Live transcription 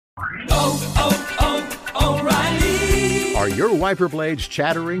O'Reilly. Are your wiper blades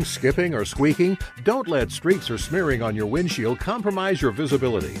chattering, skipping, or squeaking? Don't let streaks or smearing on your windshield compromise your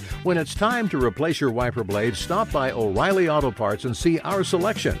visibility. When it's time to replace your wiper blades, stop by O'Reilly Auto Parts and see our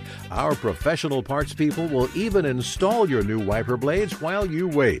selection. Our professional parts people will even install your new wiper blades while you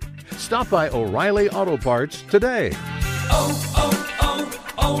wait. Stop by O'Reilly Auto Parts today.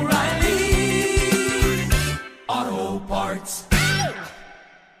 O'Reilly Auto Parts.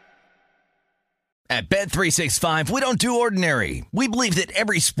 At Bet365, we don't do ordinary. We believe that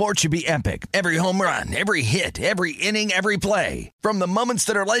every sport should be epic. Every home run, every hit, every inning, every play. From the moments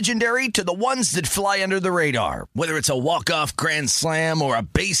that are legendary to the ones that fly under the radar. Whether it's a walk-off grand slam or a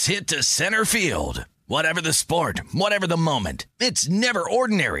base hit to center field. Whatever the sport, whatever the moment. It's never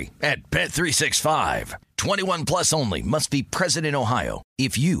ordinary at Bet365. 21 plus only. Must be present in Ohio.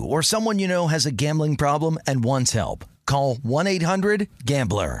 If you or someone you know has a gambling problem and wants help, call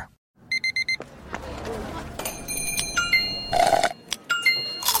 1-800-GAMBLER.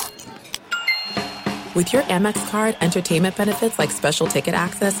 With your Amex card, entertainment benefits like special ticket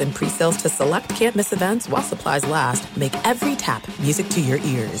access and pre-sales to select can't-miss events while supplies last make every tap music to your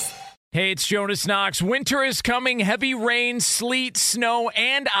ears. Hey, it's Jonas Knox. Winter is coming. Heavy rain, sleet, snow,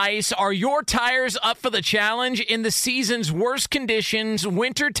 and ice. Are your tires up for the challenge? In the season's worst conditions,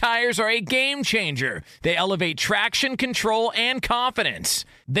 winter tires are a game changer. They elevate traction, control, and confidence.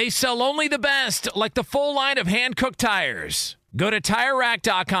 They sell only the best, like the full line of hand-cooked tires. Go to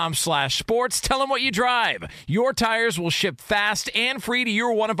TireRack.com/sports. Tell them what you drive. Your tires will ship fast and free to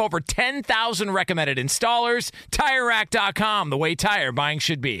your one of over 10,000 recommended installers. TireRack.com, the way tire buying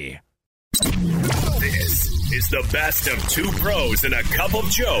should be. This is the best of two pros and a cup of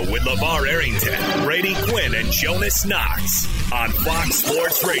Joe with LeVar Arrington, Brady Quinn, and Jonas Knox on Fox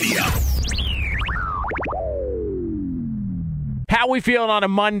Sports Radio. How we feeling on a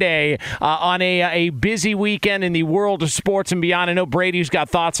Monday, on a busy weekend in the world of sports and beyond? I know Brady's got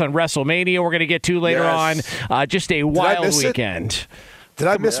thoughts on WrestleMania we're going to get to later on. Just a wild weekend. Did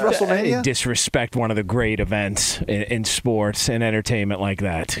I miss WrestleMania? Disrespect one of the great events in sports and entertainment like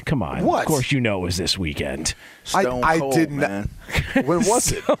that. Come on. What? Of course you know it was this weekend. I did not. When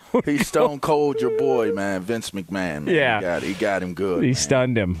was it? He's stone cold your boy, man, Vince McMahon. Man. Yeah. He got him good. He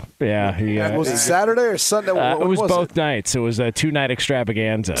stunned him. Yeah. Was it Saturday or Sunday? It was both nights. It was a two-night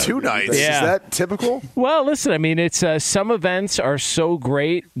extravaganza. 2 nights? Yeah. Is that typical? Well, listen, I mean, it's some events are so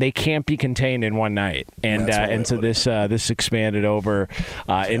great they can't be contained in one night, and so this expanded over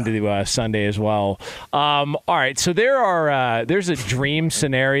into the Sunday as well. All right, so there's a dream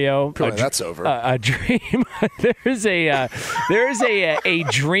scenario. That's over. A dream. There's a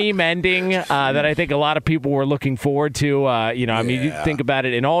dream ending that I think a lot of people were looking forward to. I mean, you think about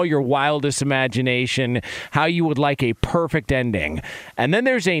it in all your wildest imagination, how you would like a perfect ending. And then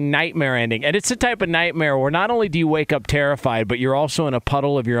there's a nightmare ending. And it's the type of nightmare where not only do you wake up terrified, but you're also in a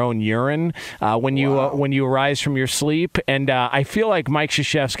puddle of your own urine when you arise from your sleep. And I feel like Mike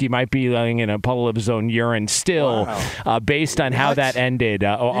Krzyzewski might be lying in a puddle of his own urine still, based on how that ended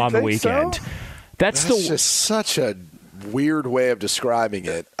on the weekend. So? That's just such a weird way of describing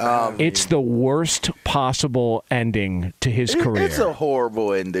it. It's the worst possible ending to his career. It's a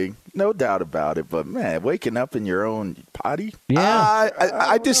horrible ending, no doubt about it. But, man, waking up in your own potty? Yeah.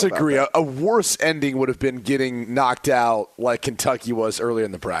 I disagree. A worse ending would have been getting knocked out like Kentucky was earlier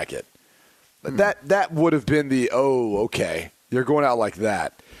in the bracket. That would have been the, okay, you're going out like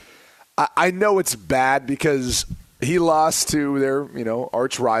that. I know it's bad because he lost to their,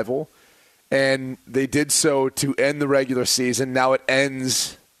 arch rival. And they did so to end the regular season. Now it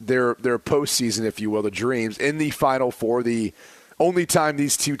ends their postseason, if you will, the Dreams, in the Final Four. The only time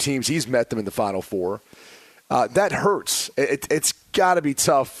these two teams, he's met them in the Final Four. That hurts. It's got to be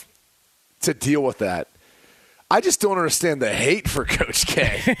tough to deal with that. I just don't understand the hate for Coach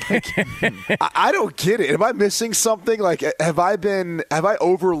K. I don't get it. Am I missing something? Like, have I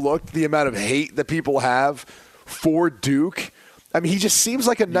overlooked the amount of hate that people have for Duke? I mean, he just seems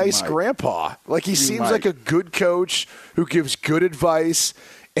like a nice grandpa. Like, he seems like a good coach who gives good advice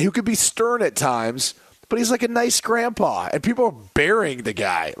and who could be stern at times, but he's like a nice grandpa. And people are burying the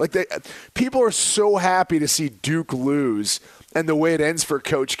guy. Like, people are so happy to see Duke lose and the way it ends for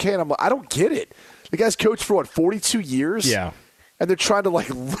Coach K. And I'm like, I don't get it. The guy's coached for, 42 years? Yeah. And they're trying to,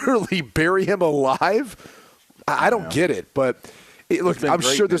 literally bury him alive? I don't get it, but – look, I'm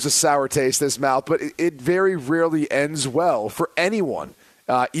sure there's a sour taste in his mouth, but it very rarely ends well for anyone,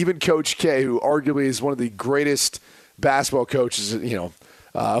 even Coach K, who arguably is one of the greatest basketball coaches,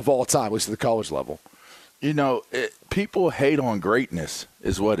 of all time, at least at the college level. People hate on greatness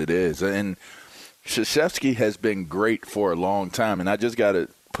is what it is. And Krzyzewski has been great for a long time. And I just got to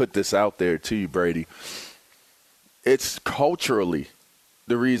put this out there to you, Brady. It's culturally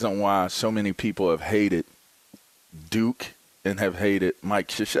the reason why so many people have hated Duke and have hated Mike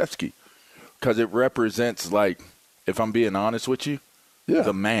Krzyzewski, because it represents, like, if I'm being honest with you,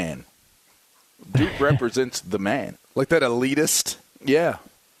 the man. Duke represents the man. Like that elitist? Yeah.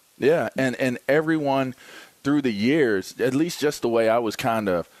 Yeah. And everyone through the years, at least just the way I was kind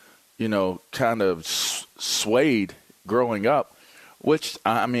of swayed growing up, which,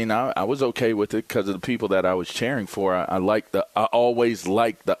 I mean, I was okay with it because of the people that I was cheering for. I always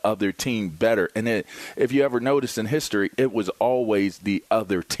liked the other team better. And if you ever noticed in history, it was always the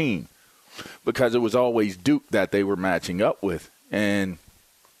other team because it was always Duke that they were matching up with. And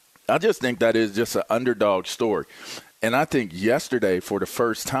I just think that is just an underdog story. And I think yesterday, for the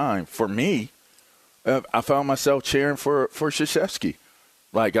first time, for me, I found myself cheering for Krzyzewski.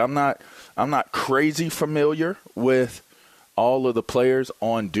 Like, I'm not crazy familiar with all of the players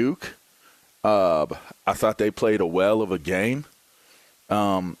on Duke. I thought they played a well of a game.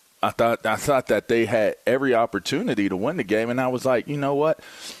 I thought that they had every opportunity to win the game, and I was like, you know what?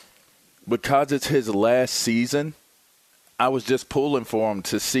 Because it's his last season, I was just pulling for him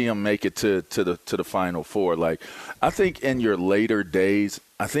to see him make it to the Final Four. Like, I think in your later days,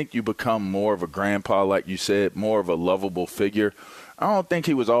 I think you become more of a grandpa, like you said, more of a lovable figure. I don't think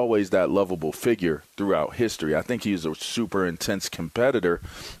he was always that lovable figure throughout history. I think he was a super intense competitor,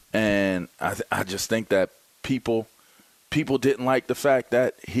 and I just think that people didn't like the fact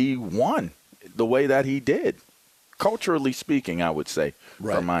that he won the way that he did. Culturally speaking, I would say,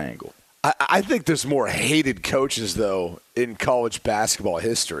 from my angle. I think there's more hated coaches, though, in college basketball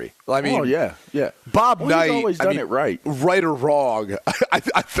history. I mean, yeah. Bob Knight, he's always done it right. Right or wrong, I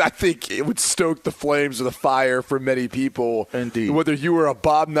think it would stoke the flames of the fire for many people. Indeed. Whether you were a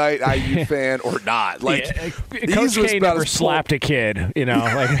Bob Knight IU fan or not. Like, Coach K never slapped a kid, you know.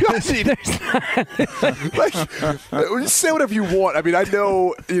 Like, say whatever you want. I mean, I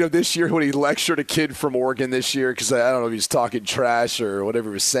know, this year when he lectured a kid from Oregon this year, because I don't know if he was talking trash or whatever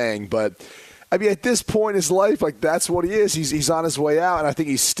he was saying, but I mean, at this point in his life, like, that's what he is. He's on his way out, and I think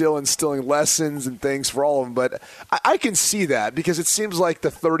he's still instilling lessons and things for all of them. But I can see that because it seems like the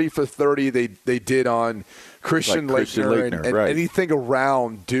 30 for 30 they did on Christian Laettner and anything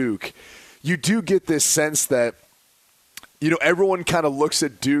around Duke, you do get this sense that, everyone kind of looks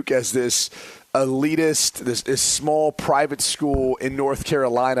at Duke as this elitist, this small private school in North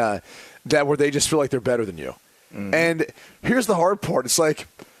Carolina where they just feel like they're better than you. Mm. And here's the hard part. It's like,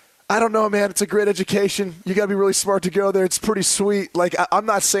 I don't know, man. It's a great education. You got to be really smart to go there. It's pretty sweet. Like, I'm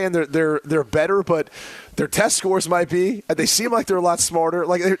not saying they're better, but their test scores might be. They seem like they're a lot smarter.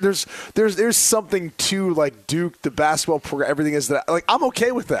 Like, there's something to, like, Duke, the basketball program, everything is that. Like, I'm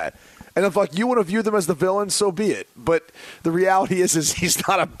okay with that. And if, like, you want to view them as the villain, so be it. But the reality is he's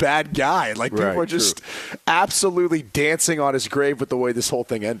not a bad guy. Like, people are just absolutely dancing on his grave with the way this whole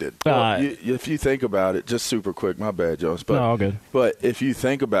thing ended. If you think about it, just super quick, my bad, Jones. But, no, all good. But if you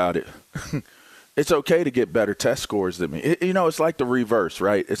think about it, it's okay to get better test scores than me. It's like the reverse,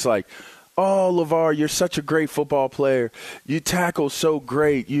 right? It's like, oh, LeVar, you're such a great football player. You tackle so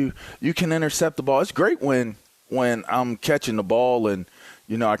great. You can intercept the ball. It's great when I'm catching the ball and,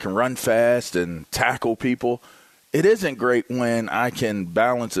 I can run fast and tackle people. It isn't great when I can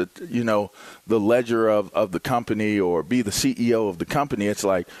balance it, the ledger of the company or be the CEO of the company. It's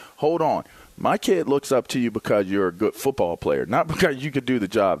like, hold on. My kid looks up to you because you're a good football player, not because you could do the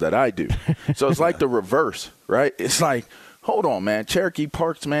job that I do. So it's like the reverse, right? It's like, hold on, man. Cherokee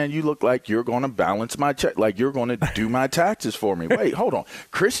Parks, man, you look like you're going to balance my check, like you're going to do my taxes for me. Wait, hold on.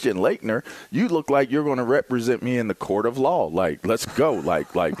 Christian Laettner, you look like you're going to represent me in the court of law. Like, let's go. Like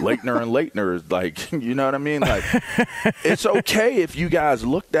Laettner and Laettner, like, you know what I mean? Like, it's okay if you guys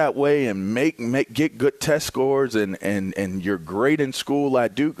look that way and get good test scores and you're great in school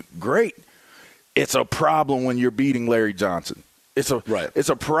at Duke. Great. It's a problem when you're beating Larry Johnson. It's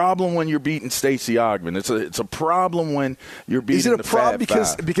a problem when you're beating Stacey Ogman. It's a problem when you're beating. Is it a problem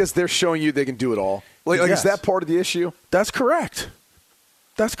because they're showing you they can do it all? Like yes. Is that part of the issue? That's correct.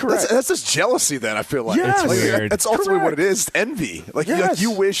 That's just jealousy. Then I feel like yes. That's ultimately what it is. Envy. Like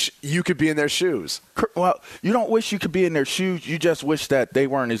you wish you could be in their shoes. Well, you don't wish you could be in their shoes. You just wish that they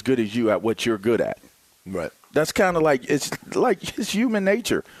weren't as good as you at what you're good at. Right. That's kind of like it's human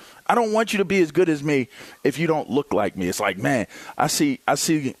nature. I don't want you to be as good as me if you don't look like me. It's like, man, I see,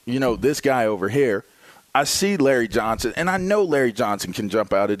 this guy over here. I see Larry Johnson, and I know Larry Johnson can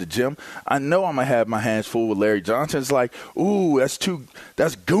jump out of the gym. I know I'm going to have my hands full with Larry Johnson. It's like, ooh,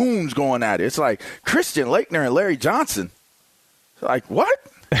 that's goons going at it. It's like Christian Laettner and Larry Johnson. It's like, what?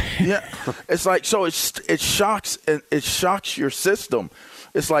 Yeah. It's like, so it shocks your system.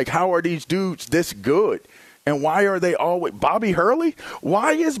 It's like, how are these dudes this good? And why are they always – Bobby Hurley?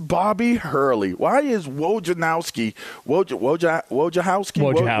 Why is Bobby Hurley? Why is Wojciechowski?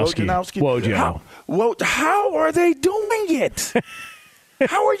 How are they doing it?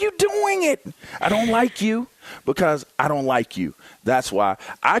 How are you doing it? I don't like you because I don't like you. That's why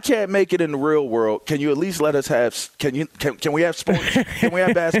I can't make it in the real world. Can you at least let us have? Can we have sports? Can we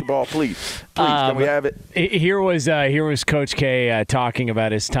have basketball, please? Can we have it? Here was Coach K talking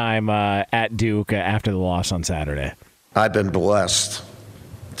about his time at Duke after the loss on Saturday. I've been blessed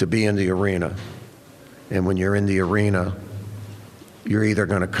to be in the arena, and when you're in the arena, you're either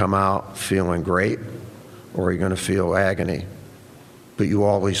going to come out feeling great or you're going to feel agony. But you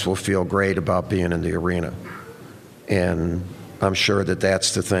always will feel great about being in the arena. And I'm sure that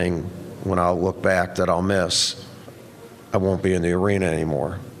that's the thing when I'll look back that I'll miss. I won't be in the arena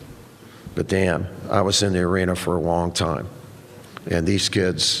anymore. But damn, I was in the arena for a long time. And these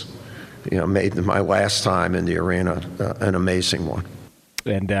kids, made my last time in the arena an amazing one.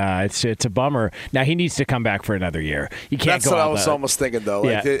 And it's a bummer. Now he needs to come back for another year. You can't. That's what I was almost thinking, though.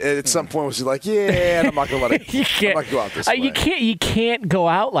 Like, at some point, was he like, "Yeah, I'm not gonna let it. I'm not gonna go out this way." You can't go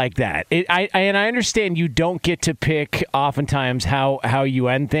out like that. I understand you don't get to pick oftentimes how you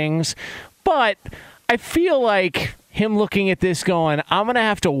end things, but I feel like him looking at this going, I'm going to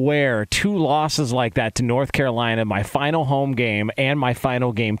have to wear 2 losses like that to North Carolina, my final home game and my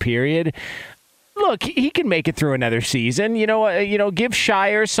final game period. Look, he can make it through another season. Give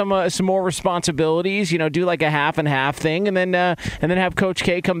Shire some more responsibilities. Do like a half and half thing, and then have Coach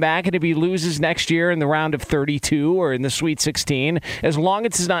K come back. And if he loses next year in the round of 32 or in the Sweet 16, as long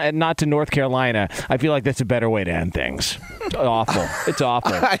as it's not to North Carolina, I feel like that's a better way to end things. Awful. It's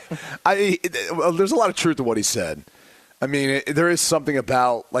awful. There's a lot of truth to what he said. I mean, there is something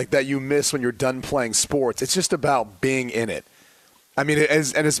about like that you miss when you're done playing sports. It's just about being in it. I mean,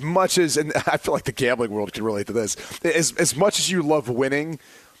 as much as, and I feel like the gambling world can relate to this, as much as you love winning,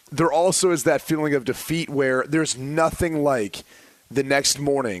 there also is that feeling of defeat where there's nothing like the next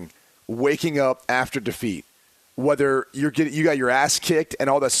morning waking up after defeat. Whether you got your ass kicked and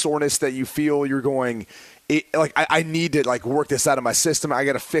all the soreness that you feel, you're going, I need to like work this out of my system. I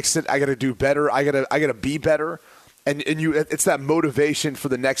got to fix it. I got to do better. I got to be better. And it's that motivation for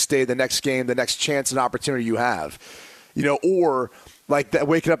the next day, the next game, the next chance and opportunity you have. Or like that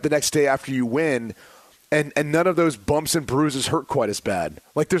waking up the next day after you win and none of those bumps and bruises hurt quite as bad.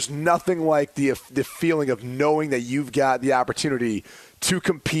 Like there's nothing like the feeling of knowing that you've got the opportunity to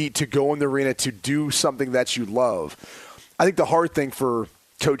compete, to go in the arena, to do something that you love. I think the hard thing for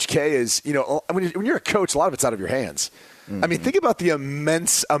Coach K is, when you're a coach, a lot of it's out of your hands. Mm-hmm. I mean, think about the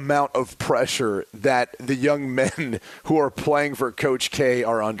immense amount of pressure that the young men who are playing for Coach K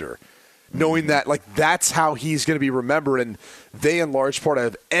are under. Knowing that, like, that's how he's going to be remembered, and they, in large part,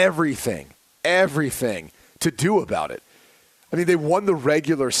 have everything to do about it. I mean, they won the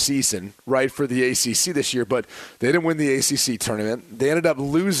regular season, right, for the ACC this year, but they didn't win the ACC tournament. They ended up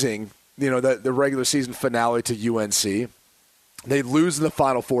losing, the regular season finale to UNC. They lose in the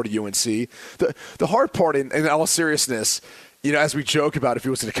Final Four to UNC. The hard part, in all seriousness, as we joke about if he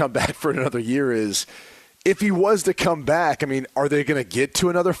was to come back for another year is – if he was to come back, I mean, are they going to get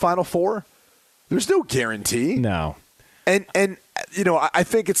to another Final Four? There's no guarantee. No. And I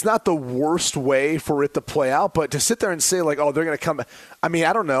think it's not the worst way for it to play out, but to sit there and say, like, oh, they're going to come – I mean,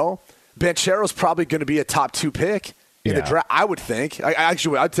 I don't know. Banchero's probably going to be a top 2 pick in the draft, I would think.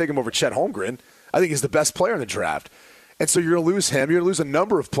 I'd take him over Chet Holmgren. I think he's the best player in the draft. And so you're going to lose him. You're going to lose a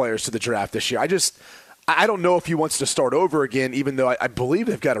number of players to the draft this year. I don't know if he wants to start over again, even though I believe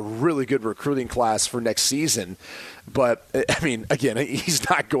they've got a really good recruiting class for next season. But, I mean, again, he's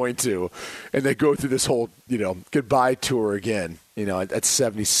not going to. And they go through this whole, goodbye tour again, at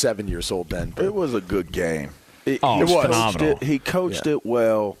 77 years old then. But it was a good game. It was phenomenal. He coached it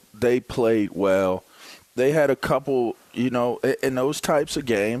well. They played well. They had a couple, in those types of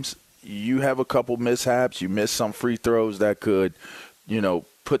games, you have a couple mishaps. You miss some free throws that could,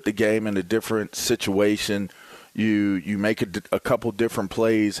 put the game in a different situation. You make a couple different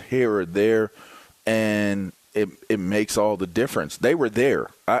plays here or there, and it makes all the difference. They were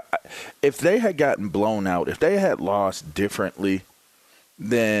there. If they had gotten blown out, if they had lost differently,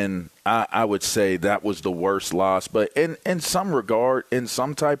 then I would say that was the worst loss. But in some regard, in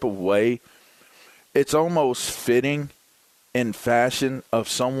some type of way, it's almost fitting in fashion of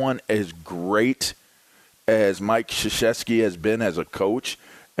someone as great as Mike Krzyzewski has been as a coach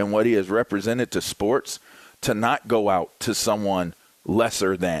and what he has represented to sports, to not go out to someone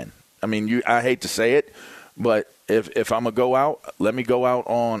lesser than. I mean, I hate to say it, but if I'm going to go out, let me go out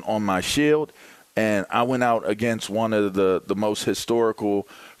on my shield And I went out against one of the most historical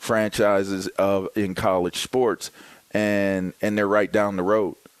franchises in college sports, and they're right down the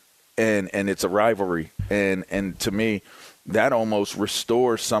road, and it's a rivalry, and to me, that almost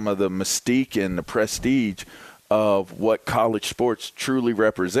restores some of the mystique and the prestige of what college sports truly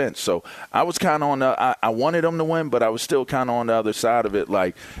represents. So I was kind of on I wanted them to win, but I was still kind of on the other side of it.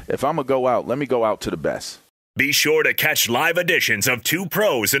 Like, if I'm gonna go out, let me go out to the best. Be sure to catch live editions of Two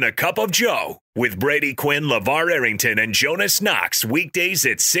Pros and a Cup of Joe with Brady Quinn, LeVar Arrington, and Jonas Knox weekdays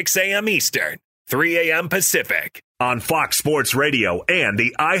at 6 a.m. Eastern, 3 a.m. Pacific on Fox Sports Radio and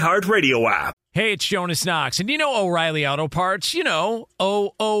the iHeartRadio app. Hey, it's Jonas Knox, and you know O'Reilly Auto Parts. You know,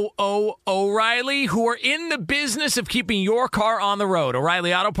 O'Reilly, who are in the business of keeping your car on the road.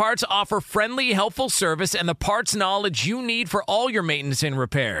 O'Reilly Auto Parts offer friendly, helpful service and the parts knowledge you need for all your maintenance and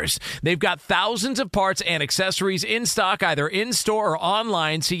repairs. They've got thousands of parts and accessories in stock, either in-store or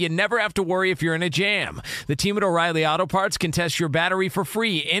online, so you never have to worry if you're in a jam. The team at O'Reilly Auto Parts can test your battery for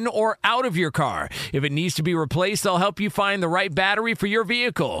free in or out of your car. If it needs to be replaced, they'll help you find the right battery for your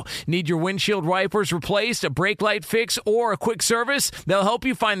vehicle. Need your windshield wipers replaced, a brake light fix, or a quick service? They'll help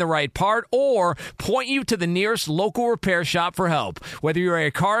you find the right part or point you to the nearest local repair shop for help. Whether you're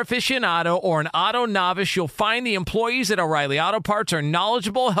a car aficionado or an auto novice, you'll find the employees at O'Reilly Auto Parts are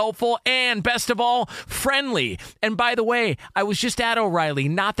knowledgeable, helpful, and best of all, friendly. And by the way, I was just at O'Reilly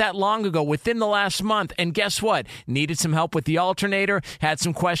not that long ago, within the last month, and guess what? Needed some help with the alternator, had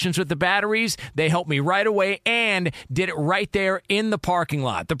some questions with the batteries. They helped me right away and did it right there in the parking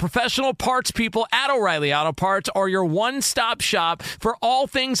lot. The professional parts people at O'Reilly Auto Parts are your one-stop shop for all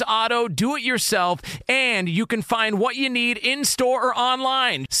things auto, do-it-yourself, and you can find what you need in-store or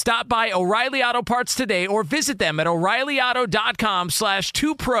online. Stop by O'Reilly Auto Parts today or visit them at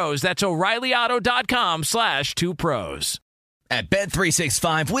O'ReillyAuto.com/2pros. That's O'ReillyAuto.com/2pros. At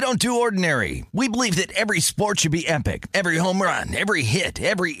Bet365, we don't do ordinary. We believe that every sport should be epic. Every home run, every hit,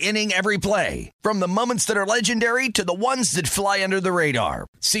 every inning, every play. From the moments that are legendary to the ones that fly under the radar.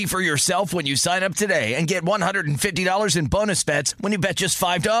 See for yourself when you sign up today and get $150 in bonus bets when you bet just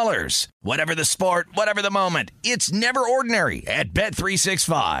 $5. Whatever the sport, whatever the moment, it's never ordinary at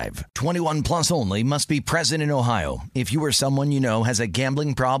Bet365. 21 plus only. Must be present in Ohio. If you or someone you know has a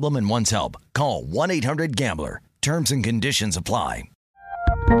gambling problem and wants help, call 1-800-GAMBLER. Terms and conditions apply.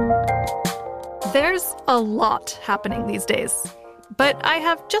 There's a lot happening these days, but I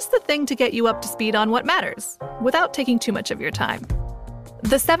have just the thing to get you up to speed on what matters without taking too much of your time.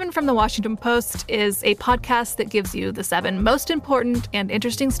 The 7 from the Washington Post is a podcast that gives you the 7 most important and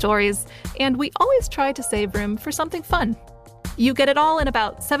interesting stories, and we always try to save room for something fun. You get it all in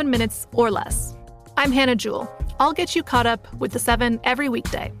about 7 minutes or less. I'm Hannah Jewell. I'll get you caught up with the 7 every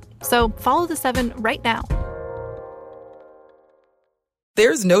weekday. So follow the 7 right now.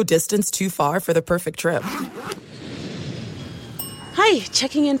 There's no distance too far for the perfect trip. Hi,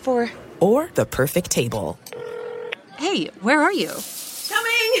 checking in for... Or the perfect table. Hey, where are you?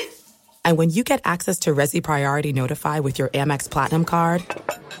 Coming! And when you get access to Resi Priority Notify with your Amex Platinum card...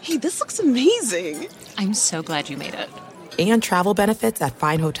 Hey, this looks amazing. I'm so glad you made it. And travel benefits at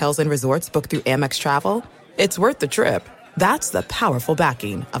fine hotels and resorts booked through Amex Travel. It's worth the trip. That's the powerful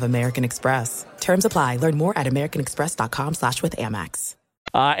backing of American Express. Terms apply. Learn more at americanexpress.com/withAmex.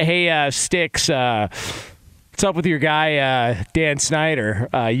 Hey, Sticks, what's up with your guy, Dan Snyder?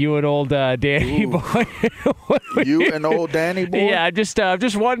 You and old Danny boy. You and old Danny boy? Yeah, I'm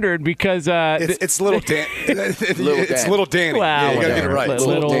just wondering because it's little Dan. It's little Danny. Well, yeah, you gotta get it right.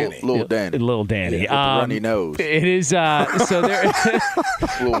 Little Danny. Little Danny. With the runny nose. It is so there.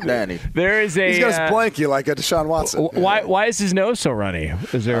 Little Danny. There is a. He's got his blankie like a Deshaun Watson. Why is his nose so runny?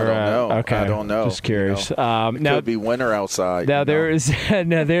 Is there? I don't know. Okay, I don't know. Just curious. You know, now could be winter outside. Now there is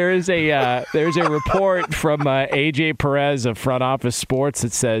a report from AJ Perez of Front Office Sports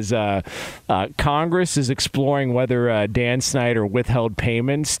that says Congress is exploring whether Dan Snyder withheld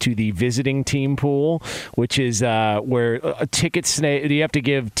payments to the visiting team pool, which is where you have to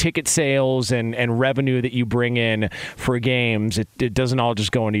give ticket sales and revenue that you bring in for games. It doesn't all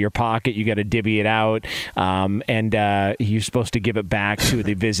just go into your pocket. You got to divvy it out, and you're supposed to give it back to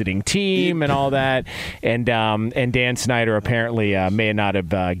the visiting team and all that. And Dan Snyder apparently may not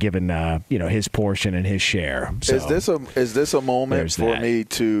have given his portion and his share. So is this a moment for that. me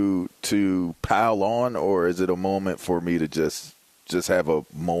to pile on, or is it a moment for me to just have a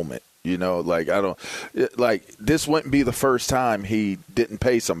moment? You know, like this wouldn't be the first time he didn't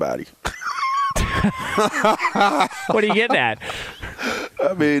pay somebody. What are you getting at?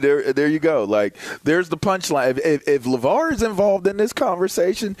 I mean, there you go. Like, there's the punchline. If LeVar is involved in this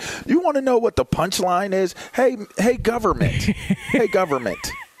conversation, you want to know what the punchline is? Hey, government. Hey,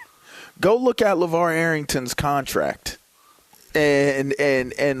 government. Go look at LeVar Arrington's contract.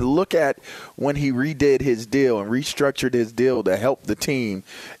 And look at when he redid his deal and restructured his deal to help the team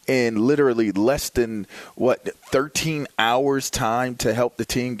in literally less than 13 hours time to help the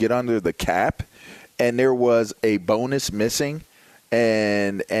team get under the cap, and there was a bonus missing,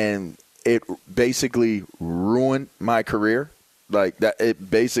 and it basically ruined my career. Like that, it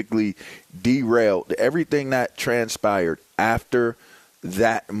basically derailed everything that transpired after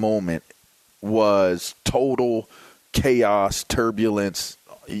that moment. Was total chaos, turbulence,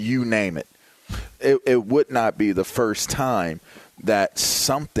 you name it. It would not be the first time that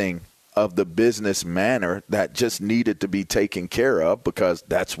something of the business manner that just needed to be taken care of, because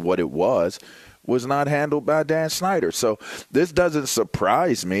that's what it was not handled by Dan Snyder. So this doesn't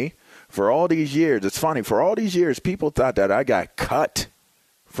surprise me. For all these years, it's funny, for all these years, people thought that I got cut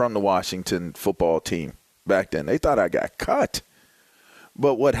from the Washington football team back then. They thought I got cut.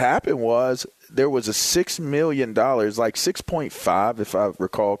 But what happened was there was a $6 million, like 6.5 if I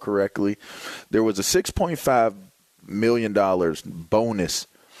recall correctly. There was a $6.5 million bonus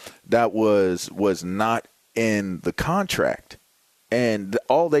that was not in the contract. And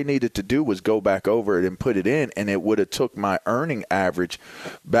all they needed to do was go back over it and put it in, and it would have took my earning average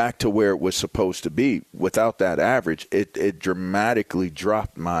back to where it was supposed to be. Without that average, it dramatically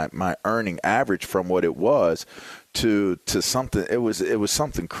dropped my earning average from what it was to something. It was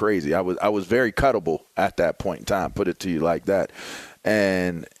something crazy. I was very cuttable at that point in time, put it to you like that.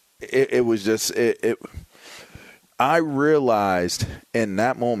 And it was just I realized in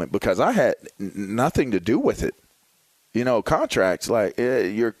that moment, because I had nothing to do with it. You know, contracts, like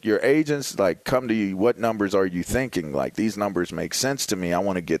your agents, like, come to you. What numbers are you thinking? Like, these numbers make sense to me. I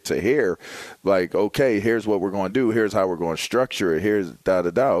want to get to here. Like, okay, here's what we're going to do. Here's how we're going to structure it. Here's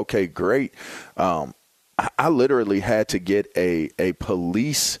da-da-da. Okay, great. I literally had to get a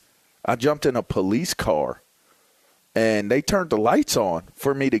police – I jumped in a police car, and they turned the lights on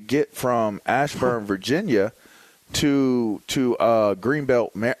for me to get from Ashburn, Virginia to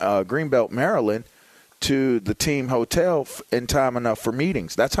Greenbelt, Maryland, to the team hotel in time enough for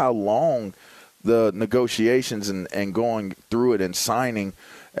meetings. That's how long the negotiations and going through it and signing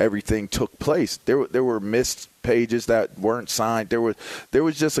everything took place. There were missed pages that weren't signed. There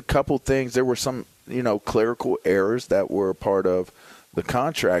was just a couple things. There were some, clerical errors that were a part of the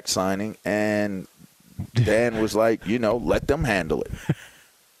contract signing, and Dan was like, let them handle it.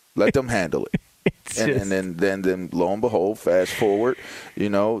 Let them handle it. And then lo and behold, fast forward,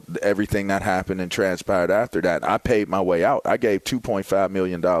 everything that happened and transpired after that, I paid my way out. I gave $2.5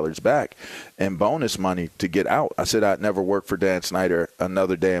 million back in bonus money to get out. I said I'd never work for Dan Snyder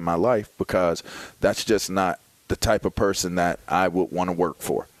another day in my life, because that's just not the type of person that I would want to work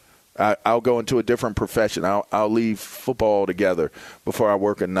for. I'll go into a different profession. I'll leave football altogether before I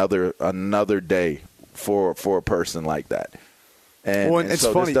work another day for a person like that. And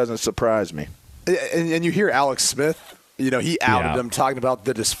so funny. This doesn't surprise me. And you hear Alex Smith, he outed him, talking about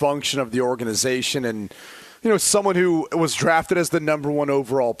the dysfunction of the organization, and someone who was drafted as the number one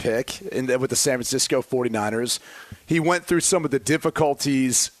overall pick with the San Francisco 49ers. He went through some of the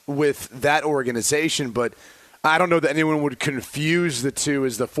difficulties with that organization, but I don't know that anyone would confuse the two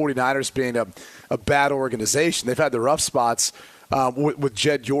as the 49ers being a bad organization. They've had the rough spots with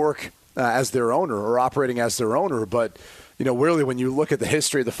Jed York as their owner, or operating as their owner, but really, when you look at the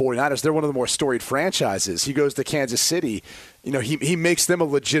history of the 49ers, they're one of the more storied franchises. He goes to Kansas City. He makes them a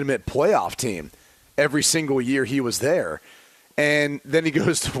legitimate playoff team every single year he was there. And then he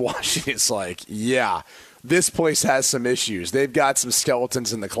goes to Washington. It's like, yeah, this place has some issues. They've got some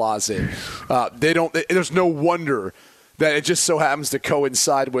skeletons in the closet. There's no wonder that it just so happens to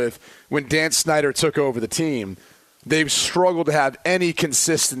coincide with when Dan Snyder took over the team. They've struggled to have any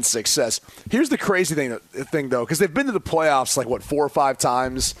consistent success. Here's the crazy thing though, because they've been to the playoffs 4 or 5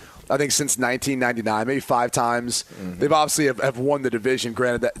 times, I think, since 1999, maybe 5 times. Mm-hmm. They've obviously have won the division,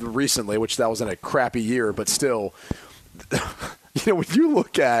 granted that recently, which that was in a crappy year, but still, when you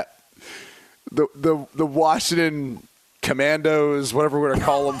look at the Washington Commandos, whatever we're going to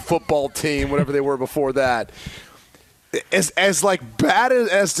call them, football team, whatever they were before that, as bad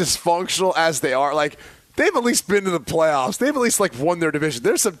as dysfunctional as they are, they've at least been to the playoffs. They've at least won their division.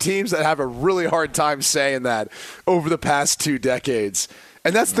 There's some teams that have a really hard time saying that over the past 2 decades.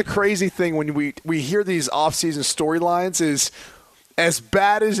 And that's the crazy thing when we hear these offseason storylines, is as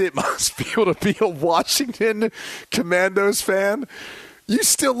bad as it must feel to be a Washington Commandos fan, you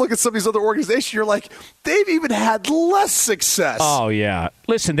still look at some of these other organizations, you're like, they've even had less success. Oh, yeah.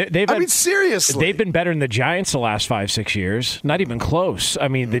 Listen, seriously. They've been better than the Giants the last 5-6 years. Not even close. I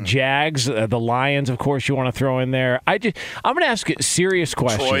mean, the Jags, the Lions, of course, you want to throw in there. I'm going to ask a serious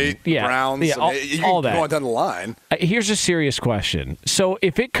question. Detroit, Browns, all that. Going down the line. Here's a serious question. So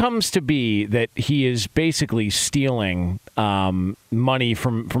if it comes to be that he is basically stealing money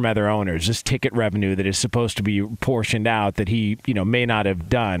from other owners, this ticket revenue that is supposed to be portioned out that he may not have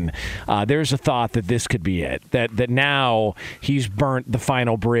done, there's a thought that this could be it. That now he's burnt the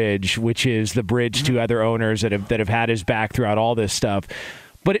final bridge, which is the bridge to other owners that have had his back throughout all this stuff.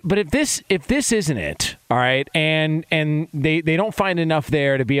 But if this isn't it, all right, and they don't find enough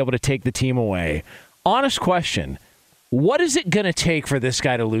there to be able to take the team away, honest question. What is it going to take for this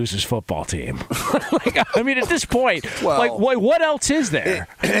guy to lose his football team? At this point, what else is there?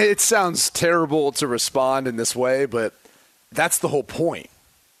 It sounds terrible to respond in this way, but that's the whole point.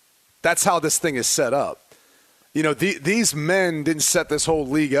 That's how this thing is set up. These men didn't set this whole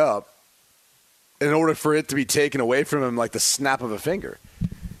league up in order for it to be taken away from him like the snap of a finger.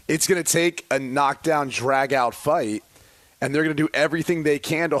 It's going to take a knockdown, drag-out fight, and they're going to do everything they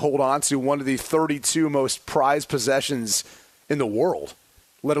can to hold on to one of the 32 most prized possessions in the world,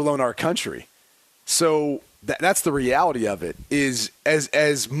 let alone our country. So that's the reality of it, is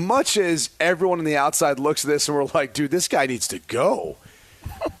as much as everyone on the outside looks at this and we're like, dude, this guy needs to go,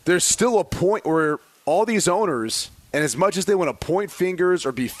 there's still a point where all these owners, and as much as they want to point fingers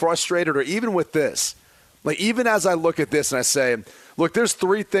or be frustrated, or even with this, even as I look at this and I say, look, there's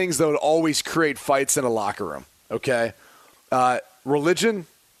three things that would always create fights in a locker room, okay? Religion,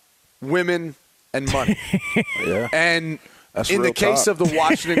 women, and money. Yeah. And that's in the case talk. of the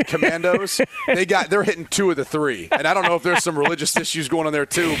Washington Commandos, they're hitting two of the three. And I don't know if there's some religious issues going on there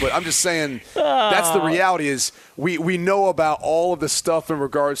too, but I'm just saying that's the reality. Is we know about all of the stuff in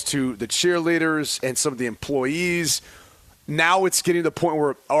regards to the cheerleaders and some of the employees. Now it's getting to the point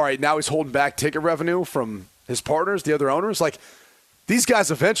where, all right, now he's holding back ticket revenue from his partners, the other owners. These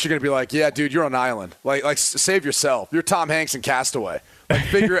guys eventually are going to be like, yeah, dude, you're on an island. Like save yourself. You're Tom Hanks in Castaway.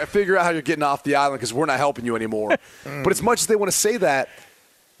 Figure out how you're getting off the island because we're not helping you anymore. But as much as they want to say that,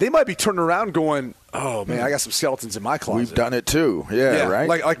 they might be turning around going, oh, man, I got some skeletons in my closet. We've done it too. Yeah.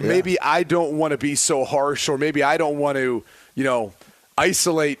 Right? Maybe I don't want to be so harsh, or maybe I don't want to,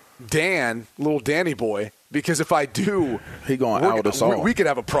 isolate Dan, little Danny boy, because if I do, he going to out us all. We could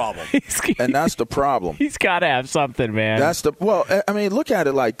have a problem. And that's the problem. He's got to have something, man. Look at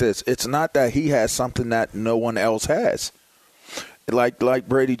it like this. It's not that he has something that no one else has. Like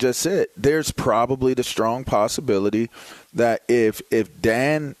Brady just said, there's probably the strong possibility that if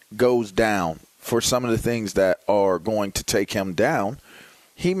Dan goes down for some of the things that are going to take him down,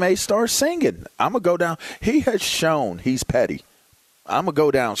 he may start singing. I'm going to go down. He has shown he's petty. I'm going to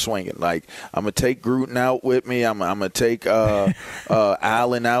go down swinging. I'm going to take Gruden out with me. I'm going to take Allen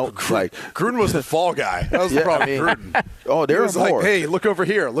out. Gruden was the fall guy. That was the problem with Gruden. Oh, there are more. Hey, look over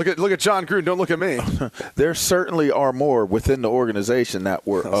here. Look at John Gruden. Don't look at me. There certainly are more within the organization that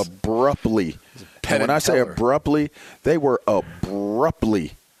were abruptly. And when I say abruptly, they were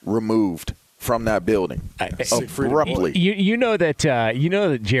abruptly removed from that building. Abruptly. You know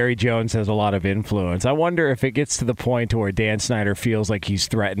that Jerry Jones has a lot of influence. I wonder if it gets to the point where Dan Snyder feels like he's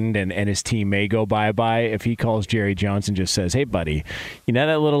threatened and his team may go bye-bye if he calls Jerry Jones and just says, hey, buddy,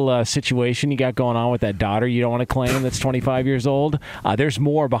 that little situation you got going on with that daughter you don't want to claim that's 25 years old? There's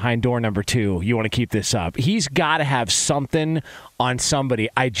more behind door number 2. You want to keep this up. He's got to have something on somebody.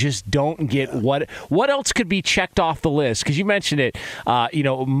 I just don't get what else could be checked off the list, because you mentioned it.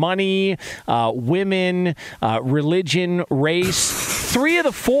 Money, women, religion, race. Three of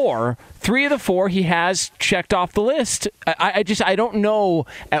the four he has checked off the list. I don't know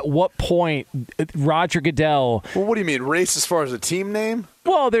at what point Roger Goodell. Well, what do you mean, race as far as a team name?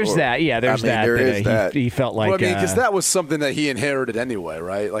 Well, there's that. Yeah, there's that. He felt like. Well, because that was something that he inherited anyway,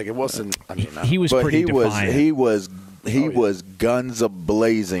 right? It wasn't. He was pretty defiant. He was guns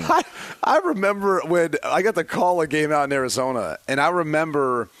a-blazing. I remember when I got the call a game out in Arizona, and I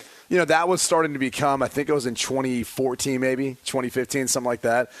remember, that was starting to become, I think it was in 2014 maybe, 2015, something like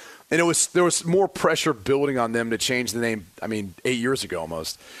that. And there was more pressure building on them to change the name, 8 years ago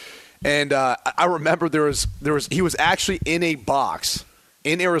almost. And I remember he was actually in a box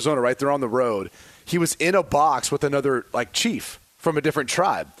in Arizona, right there on the road. He was in a box with another chief from a different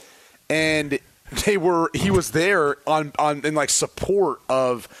tribe. And he was there in support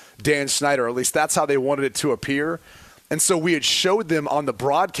of Dan Snyder. At least that's how they wanted it to appear. And so we had showed them on the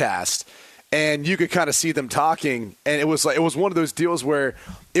broadcast, and you could kind of see them talking. And it was one of those deals where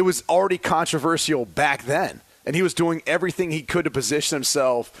it was already controversial back then, and he was doing everything he could to position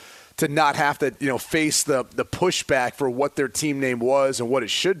himself to not have to, face the pushback for what their team name was and what it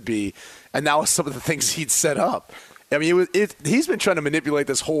should be. And that was some of the things he'd set up. I mean, he's been trying to manipulate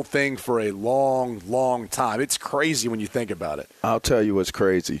this whole thing for a long, long time. It's crazy when you think about it. I'll tell you what's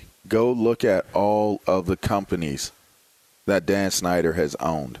crazy. Go look at all of the companies that Dan Snyder has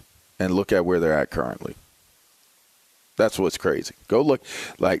owned and look at where they're at currently. That's what's crazy. Go look,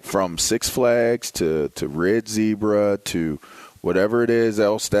 like from Six Flags to Red Zebra to whatever it is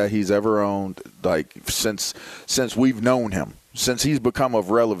else that he's ever owned, like since we've known him, since he's become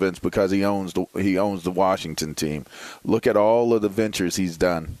of relevance because he owns the Washington team. Look at all of the ventures he's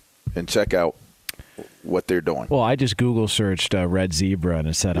done and check out what they're doing. Well, I just Google searched Red Zebra and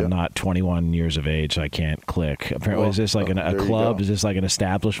it said I'm not 21 years of age, so I can't click. Apparently, is this like a club? Is this like an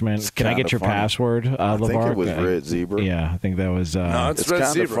establishment? Can I get your password, LeVar? I think it was Red Zebra. Yeah, I think that was. No, it's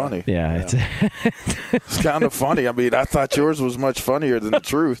kind of funny. Yeah. It's kind of funny. I mean, I thought yours was much funnier than the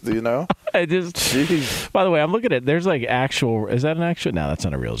truth, I just. Jeez. By the way, I'm looking at. There's like actual. Is that an actual? No, that's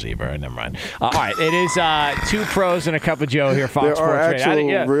not a real zebra. Never mind. All right, it is 2 pros and a cup of Joe here. Fox there are Sports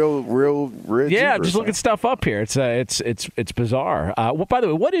actual real red. Yeah, zebras, just look at stuff up here. It's bizarre. By the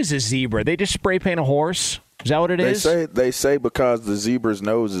way, what is a zebra? They just spray paint a horse? Is that what it is? They say because the zebra's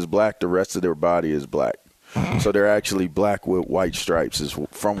nose is black, the rest of their body is black. So they're actually black with white stripes, is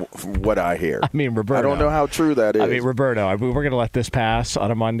from what I hear. I mean, Roberto. I don't know how true that is. I mean, Roberto, we're going to let this pass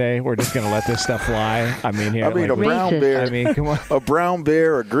on a Monday. We're just going to let this stuff fly. I mean, here, a brown bear. I mean, come on. A brown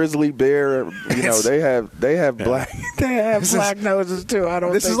bear, a grizzly bear. They have black. They have black noses too. I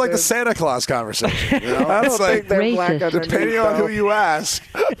don't. This think is like the Santa Claus conversation. I don't think they're black. Depending on who you ask,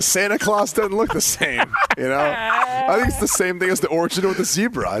 Santa Claus doesn't look the same. I think it's the same thing as the origin with the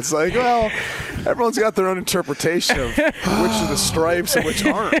zebra. It's like, well, everyone's got their own interpretation of which are the stripes and which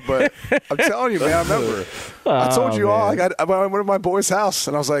aren't. But I'm telling you, man, I remember. I told you all. I went to my boy's house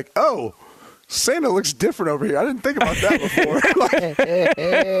and I was like, oh, Santa looks different over here. I didn't think about that before.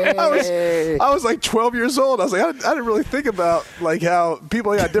 I was like 12 years old. I was like, I didn't really think about like how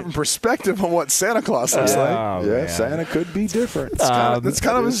people got different perspective on what Santa Claus looks like. Yeah, Santa could be different. It's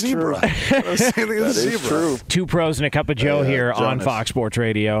kind of a zebra. That is true. 2 pros and a cup of Joe here on Fox Sports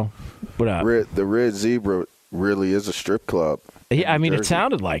Radio. What up? The Red Zebra really is a strip club. Yeah, I mean, it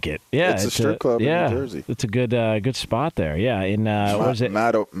sounded like it. Yeah, it's a strip club in New Jersey. It's a good spot there. Yeah, in what was it?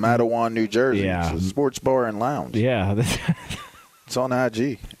 Matawan, New Jersey. Yeah, it's a sports bar and lounge. Yeah, it's on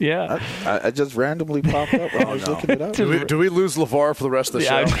IG. Yeah, I just randomly popped up when I was looking it up. Do we lose LeVar for the rest of the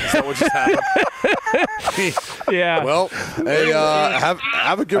show? Is that what just happened? Yeah. Well, hey,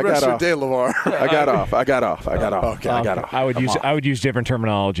 have a good rest of your day, LeVar. I got off. Okay, I got off. I would use different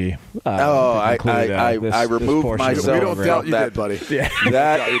terminology. I removed myself. We don't doubt you did, buddy. Yeah.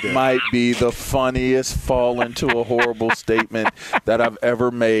 That might be the funniest fall into a horrible statement that I've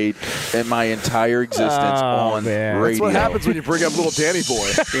ever made in my entire existence on radio. That's what happens when you bring up little Danny boy.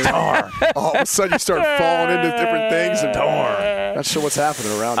 Darn. All of a sudden you start falling into different things and darn. Not sure what's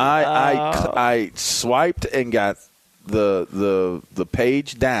happening around you. I swiped and got the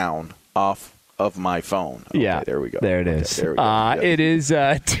page down off of my phone. Okay, yeah, there we go. There it is. There we go. It is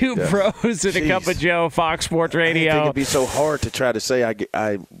 2 pros and a cup of Joe, Fox Sports Radio. I think it'd be so hard to try to say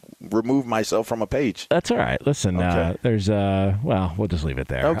I removed myself from a page. That's all right. Listen, there's we'll just leave it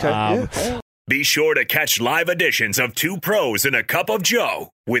there. Okay. Be sure to catch live editions of 2 Pros and a Cup of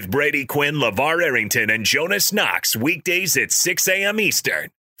Joe with Brady Quinn, LeVar Arrington, and Jonas Knox weekdays at 6 a.m.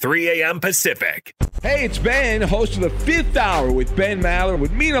 Eastern, 3 a.m. Pacific. Hey, it's Ben, host of the 5th Hour with Ben Maller. It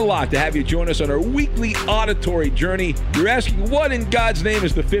would mean a lot to have you join us on our weekly auditory journey. You're asking, what in God's name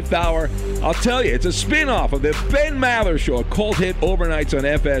is the 5th Hour? I'll tell you, it's a spin-off of the Ben Maller Show, a cult hit overnights on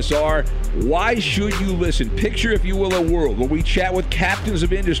FSR. Why should you listen? Picture, if you will, a world where we chat with captains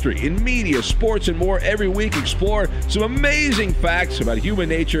of industry in media, sports, and more every week. Explore some amazing facts about human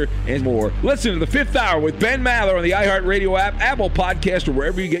nature and more. Listen to the 5th Hour with Ben Maller on the iHeartRadio app, Apple Podcast, or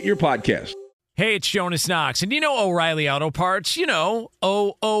wherever you get your podcasts. Hey, it's Jonas Knox, and you know O'Reilly Auto Parts. You know,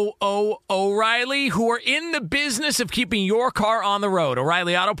 O'Reilly, who are in the business of keeping your car on the road.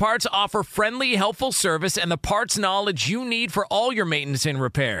 O'Reilly Auto Parts offer friendly, helpful service and the parts knowledge you need for all your maintenance and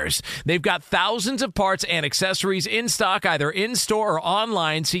repairs. They've got thousands of parts and accessories in stock, either in-store or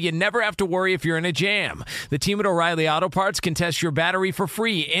online, so you never have to worry if you're in a jam. The team at O'Reilly Auto Parts can test your battery for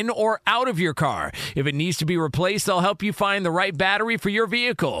free, in or out of your car. If it needs to be replaced, they'll help you find the right battery for your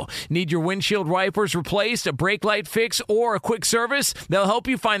vehicle. Need your windshield windshield wipers replaced, a brake light fix, or a quick service, they'll help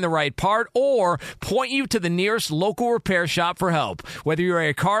you find the right part or point you to the nearest local repair shop for help. Whether you're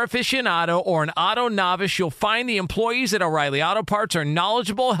a car aficionado or an auto novice, you'll find the employees at O'Reilly Auto Parts are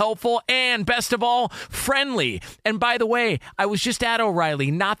knowledgeable, helpful, and best of all, friendly. And by the way, I was just at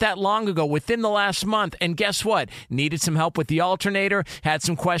O'Reilly not that long ago, within the last month, and guess what? Needed some help with the alternator, had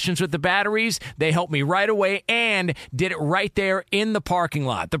some questions with the batteries. They helped me right away and did it right there in the parking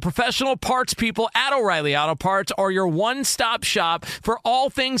lot. The professional parts people at O'Reilly Auto Parts are your one-stop shop for all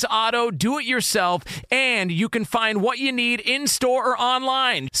things auto, do-it-yourself, and you can find what you need in-store or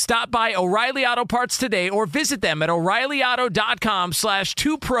online. Stop by O'Reilly Auto Parts today or visit them at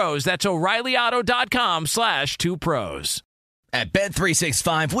O'ReillyAuto.com/2pros. That's O'ReillyAuto.com/2pros. At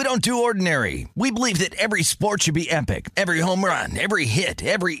Bet365, we don't do ordinary. We believe that every sport should be epic. Every home run, every hit,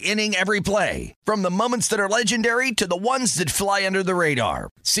 every inning, every play. From the moments that are legendary to the ones that fly under the radar.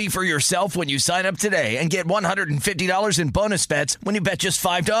 See for yourself when you sign up today and get $150 in bonus bets when you bet just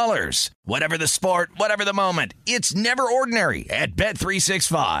 $5. Whatever the sport, whatever the moment, it's never ordinary at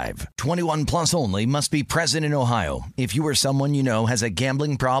Bet365. 21 plus only. Must be present in Ohio. If you or someone you know has a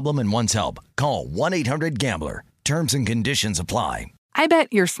gambling problem and wants help, call 1-800-GAMBLER. Terms and conditions apply. I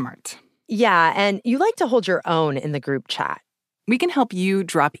bet you're smart. Yeah, and you like to hold your own in the group chat. We can help you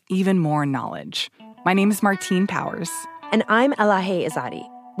drop even more knowledge. My name is Martine Powers. And I'm Elahe Izadi.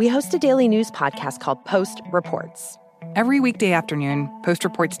 We host a daily news podcast called Post Reports. Every weekday afternoon, Post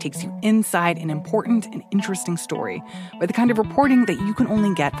Reports takes you inside an important and interesting story with the kind of reporting that you can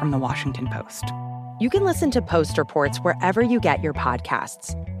only get from the Washington Post. You can listen to Post Reports wherever you get your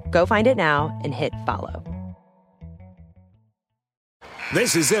podcasts. Go find it now and hit follow.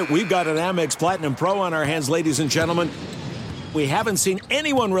 This is it. We've got an Amex Platinum Pro on our hands, ladies and gentlemen. We haven't seen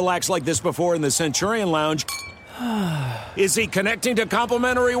anyone relax like this before in the Centurion Lounge. Is he connecting to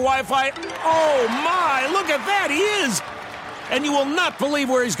complimentary Wi-Fi? Oh, my! Look at that! He is! And you will not believe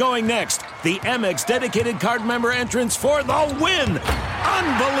where he's going next. The Amex dedicated card member entrance for the win!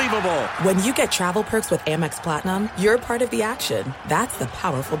 Unbelievable! When you get travel perks with Amex Platinum, you're part of the action. That's the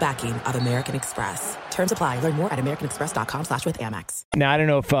powerful backing of American Express. Terms apply. Learn more at americanexpress.com/withAmex. Now, I don't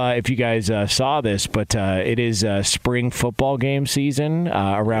know if you guys saw this, but it is spring football game season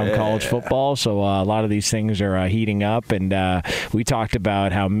around college football. So a lot of these things are heating up. And we talked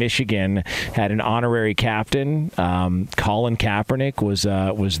about how Michigan had an honorary captain. Colin Kaepernick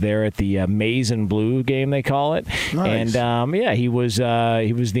was there at the Maize and Blue game, they call it. Nice. And he was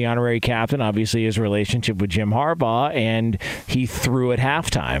the honorary captain. Obviously, his relationship with Jim Harbaugh, and he threw at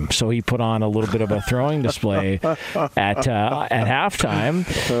halftime. So he put on a little bit of a throwing display at halftime.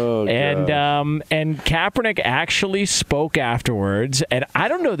 Oh, and Kaepernick actually spoke afterwards, and I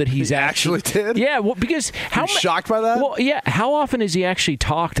don't know that he actually did. Yeah, well, because shocked by that? Well, yeah. How often has he actually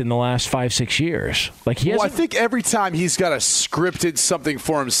talked in the last 5-6 years? Like he hasn't. Well, I think every time he's got a scripted something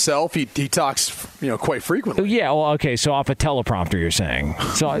for himself, he talks quite frequently. Yeah. Well, okay. So off a teleprompter, you're saying?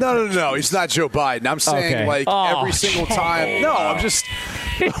 So No. He's not Joe Biden. I'm saying every single time. No, I'm just.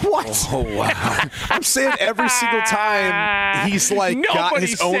 What? Oh, wow. I'm saying every single time he's got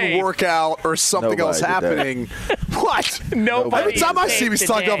his own workout or something else happening. What? Every time I see him, he's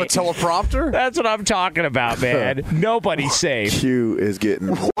talking off a teleprompter. That's what I'm talking about, man. Nobody's safe. Q is getting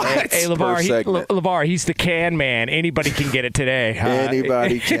Hey, LeVar, he's the can man. Anybody can get it today.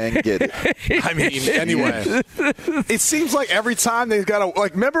 Anybody can get it. I mean, anyway. It seems like every time they've got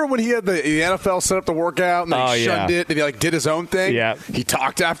remember when he had the NFL set up the workout and he shunned it and he did his own thing? Yeah. He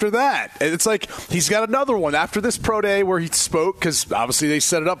talked after that. And it's like he's got another one after this pro day where he spoke because obviously they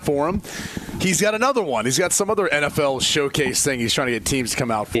set it up for him. He's got another one. He's got some other NFL showcase thing he's trying to get teams to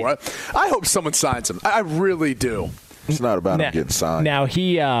come out for. I hope someone signs him. I really do. It's not about him getting signed. Now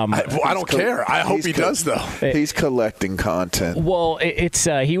he, I don't care. I hope he does though. He's collecting content. Well, it's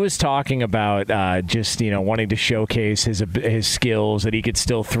he was talking about just wanting to showcase his skills, that he could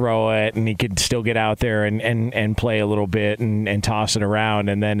still throw it and he could still get out there and play a little bit and toss it around.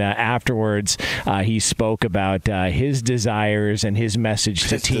 And then afterwards, he spoke about his desires and his message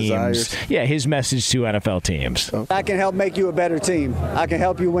to teams. Desires? Yeah, his message to NFL teams. Okay. I can help make you a better team. I can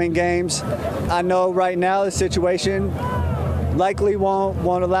help you win games. I know right now the situation likely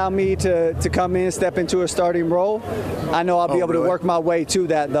won't allow me to come in and step into a starting role. I know I'll be able to work my way to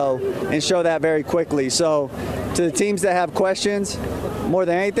that, though, and show that very quickly. So to the teams that have questions, more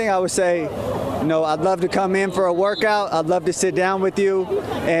than anything, I would say, I'd love to come in for a workout. I'd love to sit down with you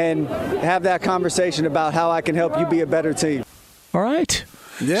and have that conversation about how I can help you be a better team. All right.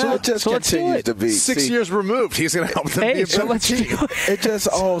 Yeah. So it just continues to be 6 years removed. He's going to help them be a better team. It just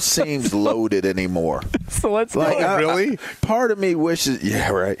all seems loaded anymore. So let's really? Part of me wishes,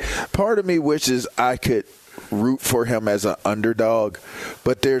 Part of me wishes I could root for him as an underdog,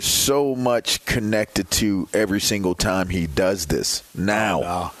 but there's so much connected to every single time he does this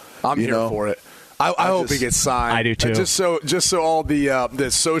now. I'm here for it. I hope he gets signed. I do too. Just so all the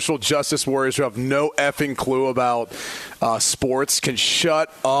social justice warriors who have no effing clue about sports can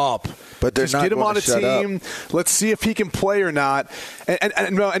shut up. But they're just not get him on a team. Up. Let's see if he can play or not.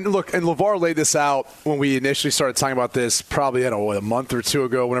 And look, and LeVar laid this out when we initially started talking about this, probably a month or two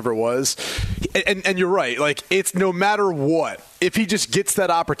ago, whenever it was. And you're right. Like, it's no matter what. If he just gets that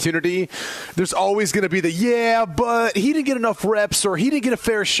opportunity, there's always going to be but he didn't get enough reps, or he didn't get a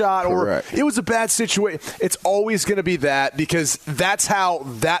fair shot, Correct. or it was a bad situation. It's always going to be that, because that's how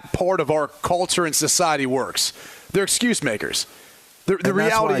that part of our culture and society works. They're excuse makers. The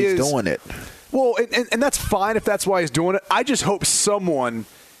reality is, that's why he's doing it. Well, and that's fine if that's why he's doing it. I just hope someone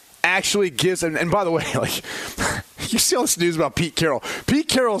actually gives him. And by the way, like, you see all this news about Pete Carroll. Pete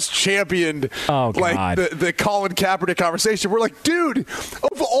Carroll's championed the Colin Kaepernick conversation. We're like, dude,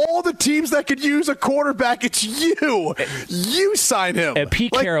 of all the teams that could use a quarterback, it's you. You sign him. And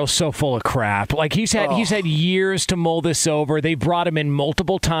Pete Carroll's so full of crap. Like, he's had years to mull this over. They brought him in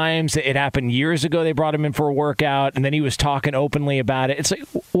multiple times. It happened years ago. They brought him in for a workout, and then he was talking openly about it. It's like,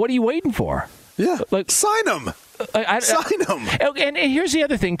 what are you waiting for? Yeah, sign him. Sign him. And here's the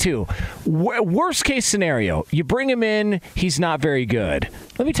other thing, too. Worst case scenario, you bring him in, he's not very good.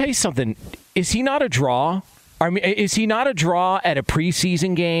 Let me tell you something. Is he not a draw? I mean, is he not a draw at a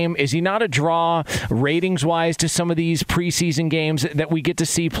preseason game? Is he not a draw ratings-wise to some of these preseason games that we get to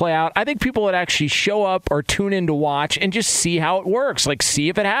see play out? I think people would actually show up or tune in to watch and just see how it works, like see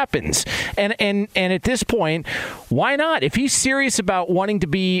if it happens. And at this point, why not? If he's serious about wanting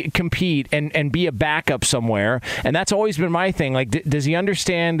to compete and be a backup somewhere, and that's always been my thing, like, does he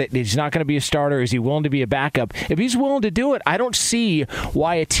understand that he's not going to be a starter? Is he willing to be a backup? If he's willing to do it, I don't see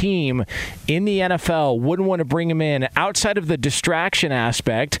why a team in the NFL wouldn't want to bring him in outside of the distraction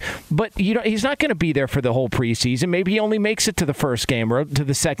aspect. But he's not going to be there for the whole preseason. Maybe he only makes it to the first game or to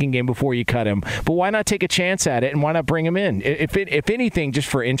the second game before you cut him. But why not take a chance at it, and why not bring him in? If anything, just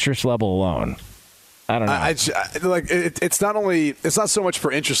for interest level alone. I don't know. It's not so much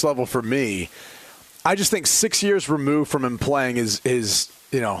for interest level for me. I just think 6 years removed from him playing his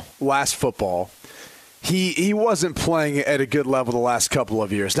last football, he wasn't playing at a good level the last couple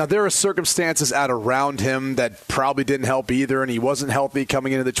of years. Now, there are circumstances out around him that probably didn't help either, and he wasn't healthy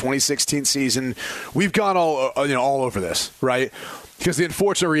coming into the 2016 season. We've gone all over this, right? Because the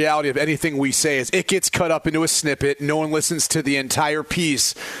unfortunate reality of anything we say is it gets cut up into a snippet. No one listens to the entire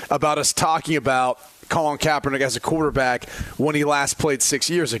piece about us talking about Colin Kaepernick as a quarterback when he last played 6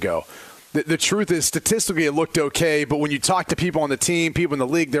 years ago. The truth is, statistically, it looked okay, but when you talk to people on the team, people in the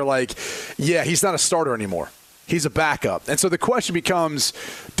league, they're like, yeah, he's not a starter anymore. He's a backup. And so the question becomes,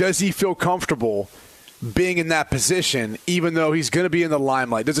 does he feel comfortable being in that position, even though he's going to be in the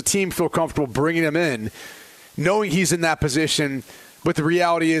limelight? Does a team feel comfortable bringing him in, knowing he's in that position, but the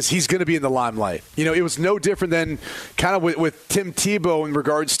reality is he's going to be in the limelight? It was no different than kind of with Tim Tebow in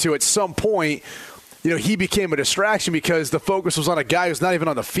regards to, at some point, he became a distraction because the focus was on a guy who's not even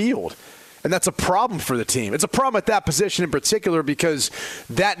on the field. And that's a problem for the team. It's a problem at that position in particular because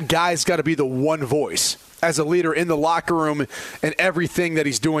that guy's got to be the one voice as a leader in the locker room and everything that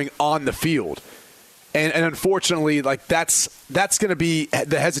he's doing on the field. And unfortunately, like that's going to be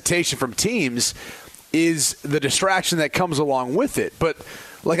the hesitation from teams, is the distraction that comes along with it. But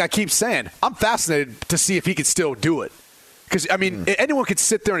like I keep saying, I'm fascinated to see if he could still do it. Because, anyone could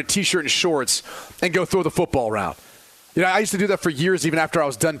sit there in a T-shirt and shorts and go throw the football around. I used to do that for years even after I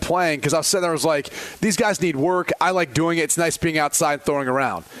was done playing because I was sitting there, I was like, these guys need work. I like doing it. It's nice being outside and throwing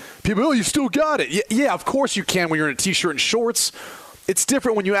around. People, you still got it. Yeah, of course you can when you're in a T-shirt and shorts. It's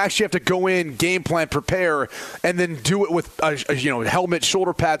different when you actually have to go in, game plan, prepare, and then do it with helmet,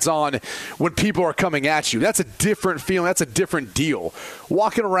 shoulder pads on when people are coming at you. That's a different feeling. That's a different deal.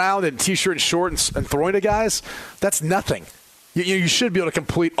 Walking around in T-shirt and shorts and throwing to guys, that's nothing. You should be able to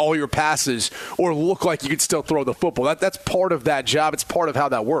complete all your passes or look like you could still throw the football. That's part of that job. It's part of how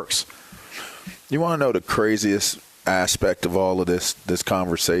that works. You want to know the craziest aspect of all of this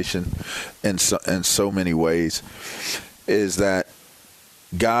conversation in so many ways is that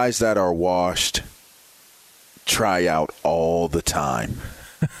guys that are washed try out all the time.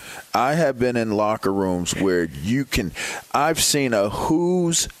 I have been in locker rooms where I've seen a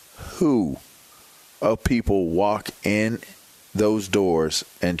who's who of people walk in those doors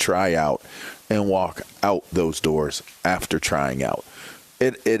and try out and walk out those doors after trying out.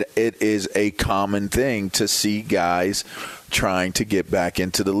 It is a common thing to see guys trying to get back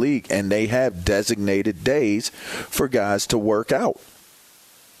into the league, and they have designated days for guys to work out.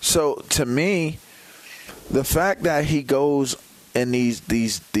 So to me, the fact that he goes in these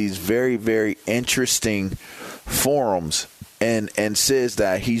very, very interesting forums and says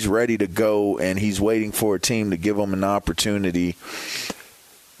that he's ready to go and he's waiting for a team to give him an opportunity.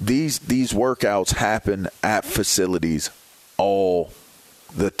 These workouts happen at facilities all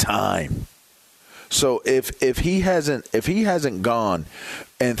the time. So if he hasn't gone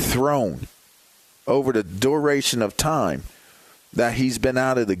and thrown over the duration of time that he's been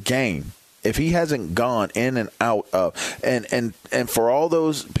out of the game, if he hasn't gone in and out of, and for all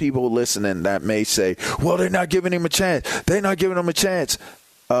those people listening that may say, well, they're not giving him a chance. They're not giving him a chance.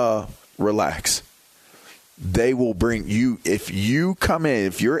 Relax. They will bring you, if you come in,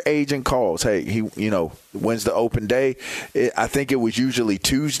 if your agent calls, hey, when's the open day? I think it was usually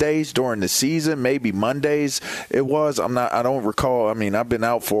Tuesdays during the season, maybe Mondays it was. I don't recall. I mean, I've been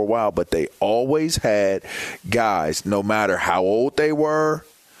out for a while, but they always had guys, no matter how old they were,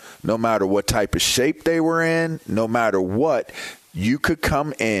 no matter what type of shape they were in, no matter what, you could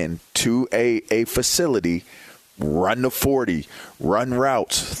come in to a facility, run the 40, run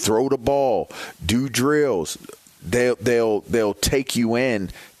routes, throw the ball, do drills. They'll take you in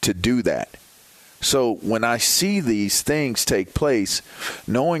to do that. So when I see these things take place,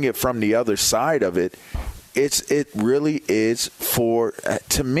 knowing it from the other side of it, it really is for,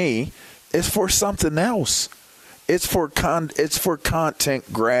 to me, it's for something else. It's for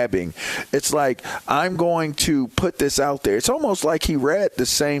content grabbing. It's like, I'm going to put this out there. It's almost like he read the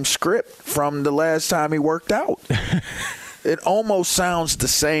same script from the last time he worked out. It almost sounds the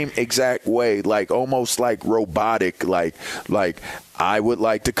same exact way, like almost like robotic, like I would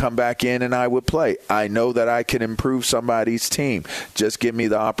like to come back in and I would play. I know that I can improve somebody's team. Just give me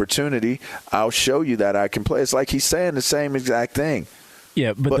the opportunity. I'll show you that I can play. It's like he's saying the same exact thing.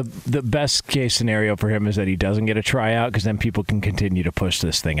 Yeah, but the best case scenario for him is that he doesn't get a tryout, because then people can continue to push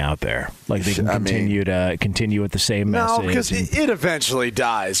this thing out there. Like they can continue with the same message. No, because it eventually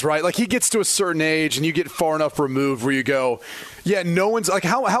dies, right? Like he gets to a certain age and you get far enough removed where you go, yeah, no one's like,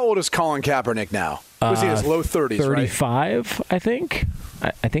 how old is Colin Kaepernick now? Was he in his low 30s, 35, right? I think.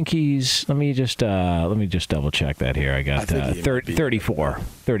 I think he's. Let me just double check that here. I got 34.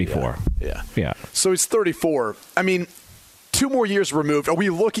 34. Yeah. So he's 34. I mean, 2 more years removed. Are we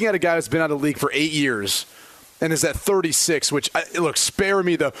looking at a guy who's been out of the league for 8 years and is at 36, which, look, spare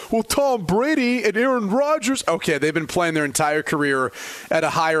me Tom Brady and Aaron Rodgers. Okay, they've been playing their entire career at a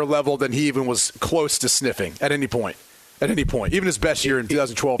higher level than he even was close to sniffing at any point. Even his best year in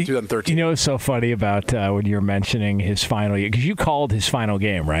 2012, 2013. You know what's so funny about when you're mentioning his final year, because you called his final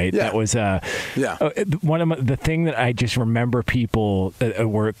game, right? Yeah. That was one of the thing that I just remember people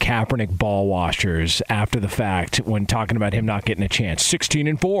were Kaepernick ball washers after the fact when talking about him not getting a chance.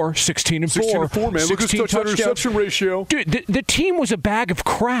 16-4, 16-4, man. Look at his touchdown-interception ratio. Dude, the team was a bag of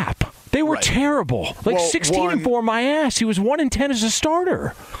crap. They were terrible. 16-4, my ass. He was 1-10 as a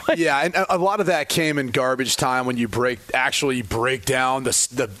starter. Yeah, and a lot of that came in garbage time when you break down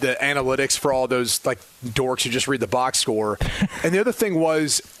the analytics for all those like dorks who just read the box score. And the other thing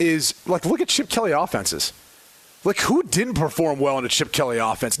is look at Chip Kelly offenses. Like, who didn't perform well in a Chip Kelly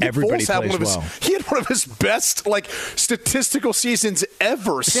offense? Everybody plays well. He had one of his best, statistical seasons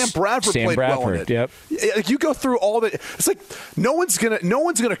ever. Sam Bradford played well in it. Yep. Like, you go through all the. It's like no one's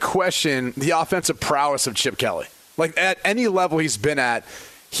gonna question the offensive prowess of Chip Kelly. Like, at any level he's been at,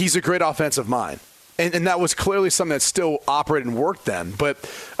 he's a great offensive mind. And that was clearly something that still operated and worked then. But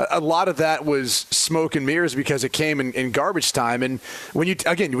a lot of that was smoke and mirrors because it came in garbage time. And when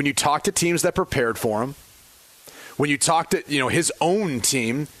you talk to teams that prepared for him, when you talk to his own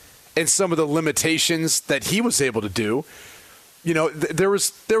team and some of the limitations that he was able to do, there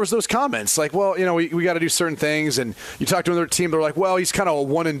was those comments like, well, we got to do certain things. And you talk to another team, they're like, well, he's kind of a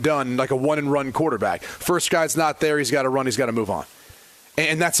one and done, like a one and run quarterback. First guy's not there, he's got to run, he's got to move on.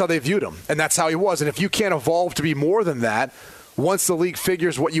 And that's how they viewed him, and that's how he was. And if you can't evolve to be more than that, once the league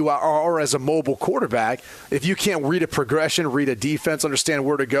figures what you are as a mobile quarterback, if you can't read a progression, read a defense, understand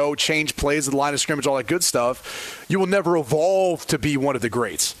where to go, change plays at the line of scrimmage, all that good stuff, you will never evolve to be one of the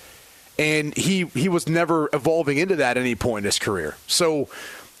greats. And he was never evolving into that at any point in his career. So,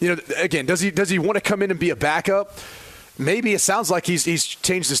 again, does he want to come in and be a backup? Maybe. It sounds like he's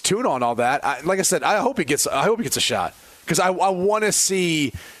changed his tune on all that. Like I said, I hope he gets a shot. because I want to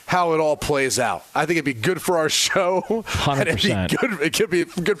see how it all plays out. I think it'd be good for our show. 100%. It could be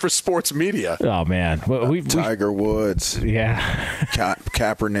good for sports media. Oh man, Tiger Woods. Yeah.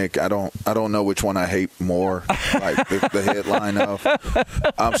 Kaepernick. I don't know which one I hate more. Like the headline of.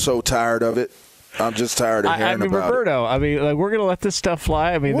 I'm so tired of it. I'm just tired of hearing about Roberto, it. I mean, like, we're going to let this stuff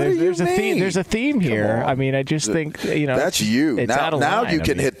fly. I mean, there's a theme. There's a theme here. I mean, I just think, that's you. It's now out of now line. you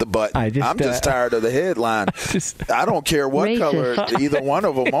can hit the button. I'm just tired of the headline. I don't care what Racist. color either one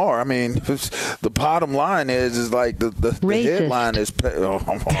of them are. I mean, the bottom line is like the headline is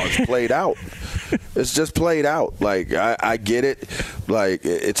it's played out. It's just played out. Like I get it. Like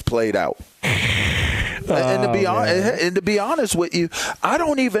it's played out. And to be honest with you, I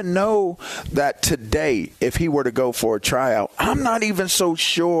don't even know that today, if he were to go for a tryout, I'm not even so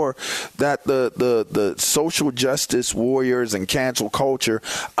sure that the social justice warriors and cancel culture,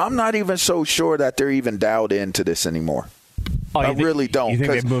 I'm not even so sure that they're even dialed into this anymore. I really don't. You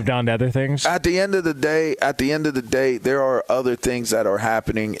think they've moved on to other things? At the end of the day, there are other things that are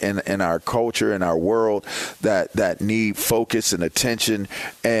happening in our culture, in our world, that need focus and attention.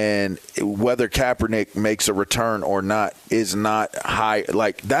 And whether Kaepernick makes a return or not is not high.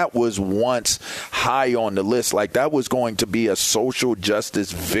 Like, that was once high on the list. Like, that was going to be a social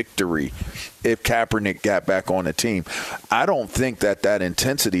justice victory if Kaepernick got back on the team. I don't think that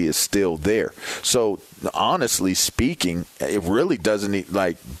intensity is still there. So honestly speaking, it really does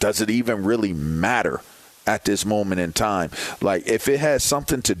it even really matter at this moment in time? Like, if it has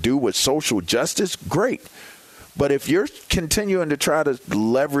something to do with social justice, great. But if you're continuing to try to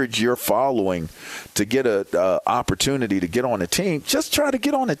leverage your following to get a opportunity to get on a team, just try to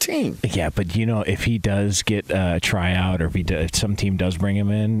get on a team. Yeah, but if he does get a tryout, or if some team does bring him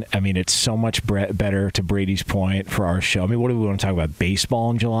in, I mean, it's so much better, to Brady's point, for our show. I mean, what do we want to talk about?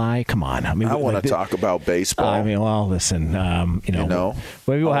 Baseball in July? Come on. I mean, I want to talk about baseball. I mean, well, listen,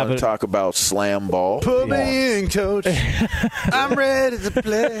 maybe we'll have talk about slam ball. Put me in, coach. I'm ready to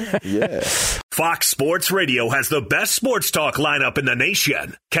play. Yeah. Fox Sports Radio has the best sports talk lineup in the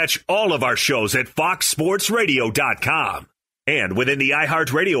nation. Catch all of our shows at foxsportsradio.com. And within the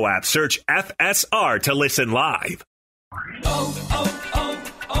iHeartRadio app, search FSR to listen live.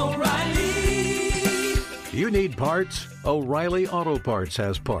 O'Reilly. You need parts? O'Reilly Auto Parts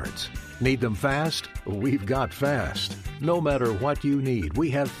has parts. Need them fast? We've got fast. No matter what you need, we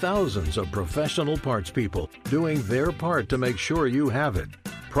have thousands of professional parts people doing their part to make sure you have it.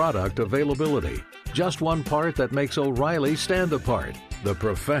 Product availability. Just one part that makes O'Reilly stand apart. The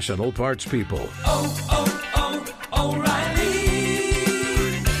professional parts people. O'Reilly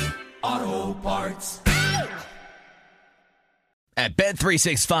Auto Parts. At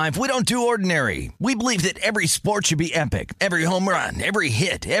Bet365, we don't do ordinary. We believe that every sport should be epic. Every home run, every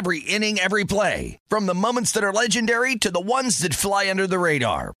hit, every inning, every play. From the moments that are legendary to the ones that fly under the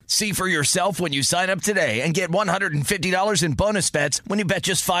radar. See for yourself when you sign up today and get $150 in bonus bets when you bet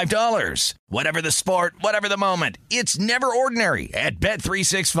just $5. Whatever the sport, whatever the moment, it's never ordinary at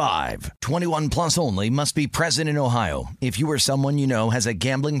Bet365. 21 plus only. Must be present in Ohio. If you or someone you know has a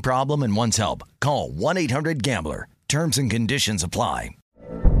gambling problem and wants help, call 1-800-GAMBLER. Terms and conditions apply.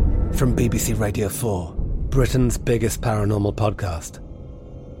 From BBC Radio 4, Britain's biggest paranormal podcast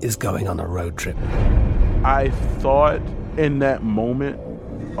is going on a road trip. I thought in that moment,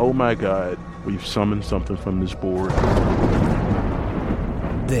 oh my God, we've summoned something from this board.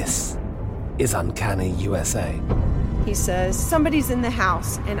 This is Uncanny USA. He says, somebody's in the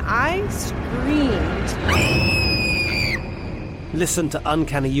house, and I screamed. Listen to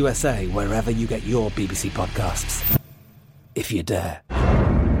Uncanny USA wherever you get your BBC podcasts, if you dare.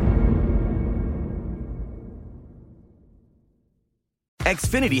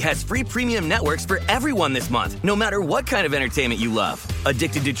 Xfinity has free premium networks for everyone this month, no matter what kind of entertainment you love.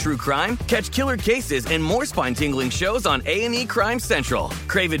 Addicted to true crime? Catch killer cases and more spine-tingling shows on A&E Crime Central.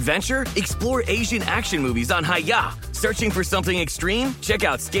 Crave adventure? Explore Asian action movies on Hi-YAH. Searching for something extreme? Check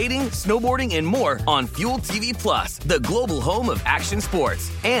out skating, snowboarding, and more on Fuel TV Plus, the global home of action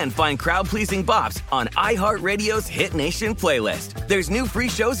sports. And find crowd-pleasing bops on iHeartRadio's Hit Nation playlist. There's new free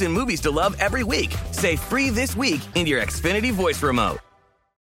shows and movies to love every week. Say free this week in your Xfinity voice remote.